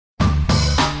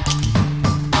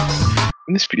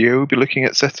In this video, we'll be looking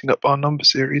at setting up our number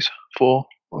series for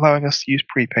allowing us to use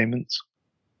prepayments.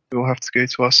 We will have to go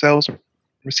to our sales and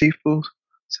receivables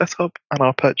setup and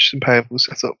our purchase and payables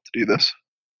setup to do this.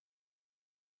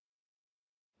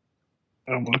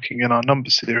 And we're looking in our number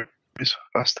series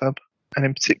first tab, and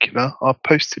in particular our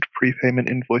posted prepayment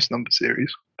invoice number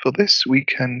series. For this, we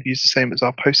can use the same as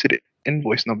our posted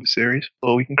invoice number series,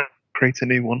 or we can create a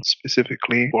new one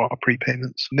specifically for our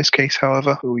prepayments. In this case,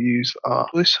 however, we'll use our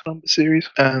invoice number series,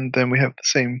 and then we have the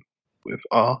same with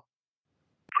our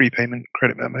prepayment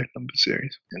credit memo number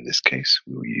series. In this case,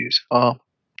 we'll use our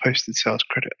posted sales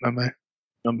credit memo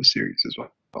number series as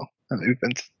well. And we've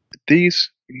entered these,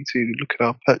 we need to look at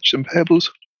our purchase and payables,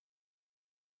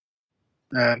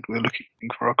 and we're looking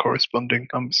for our corresponding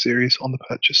number series on the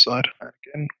purchase side. And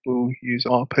again, we'll use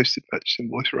our posted purchase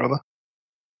invoice rather.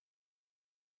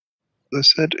 As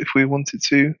I said, if we wanted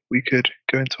to, we could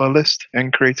go into our list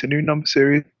and create a new number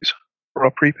series for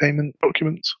our prepayment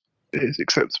documents. It is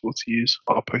acceptable to use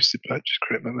our posted purchase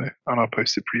credit memo and our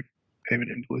posted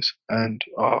prepayment invoice and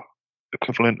our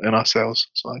equivalent in our sales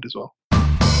side as well.